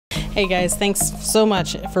Hey guys, thanks so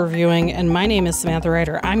much for viewing, and my name is Samantha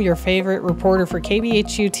Rider. I'm your favorite reporter for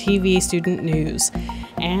KBHU-TV Student News.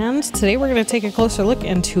 And today we're going to take a closer look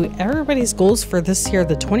into everybody's goals for this year,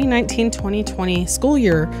 the 2019-2020 school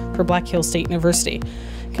year for Black Hills State University.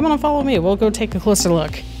 Come on and follow me. We'll go take a closer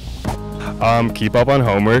look. Keep up on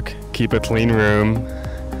homework, keep a clean room,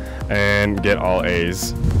 and get all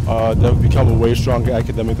A's. Definitely become a way stronger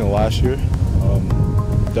academic than last year.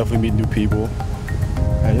 Definitely meet new people,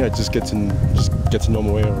 and yeah, just get to know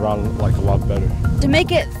my way around like a lot better. To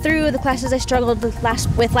make it through the classes I struggled with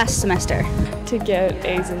last semester. To get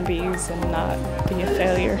A's and B's and not be a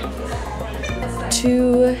failure.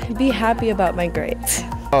 To be happy about my grades.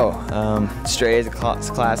 Straight A's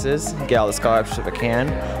classes, get all the scholarships if I can,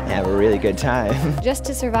 and have a really good time. Just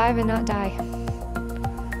to survive and not die.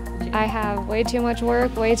 I have way too much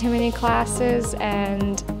work, way too many classes,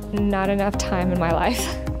 and not enough time in my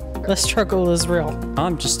life. The struggle is real.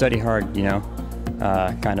 Just study hard, you know,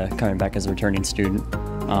 kind of coming back as a returning student,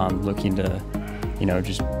 looking to, you know,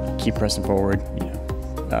 just keep pressing forward, you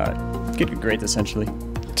know, get good grades essentially.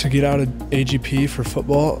 To get out of AGP for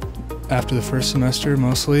football after the first semester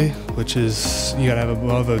mostly, which is you gotta have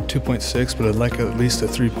above a 2.6, but I'd like at least a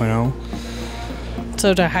 3.0.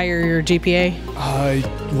 So to higher your GPA?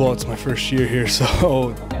 Well, it's my first year here,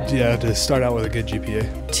 so yeah, to start out with a good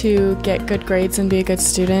GPA. To get good grades and be a good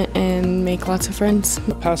student and make lots of friends.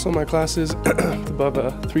 Pass all my classes above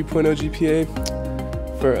a 3.0 GPA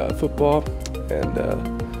for football,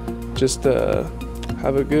 and just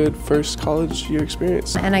have a good first college year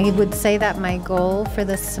experience. And I would say that my goal for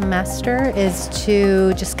this semester is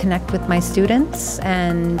to just connect with my students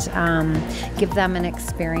and give them an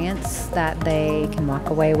experience that they can walk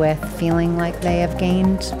away with feeling like they have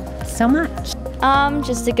gained so much.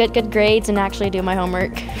 Just to get good grades and actually do my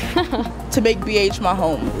homework. To make BH my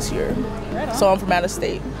home this year. So I'm from out of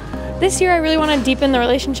state. This year I really want to deepen the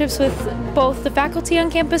relationships with both the faculty on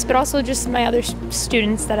campus, but also just my other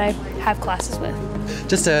students that I have classes with.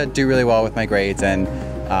 Just to do really well with my grades and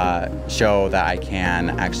show that I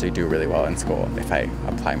can actually do really well in school if I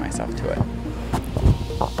apply myself to it.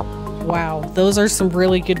 Wow, those are some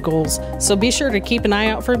really good goals. So be sure to keep an eye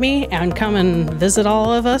out for me and come and visit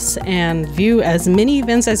all of us and view as many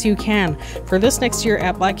events as you can for this next year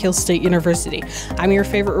at Black Hills State University. I'm your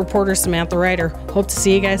favorite reporter, Samantha Rider. Hope to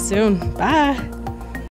see you guys soon. Bye.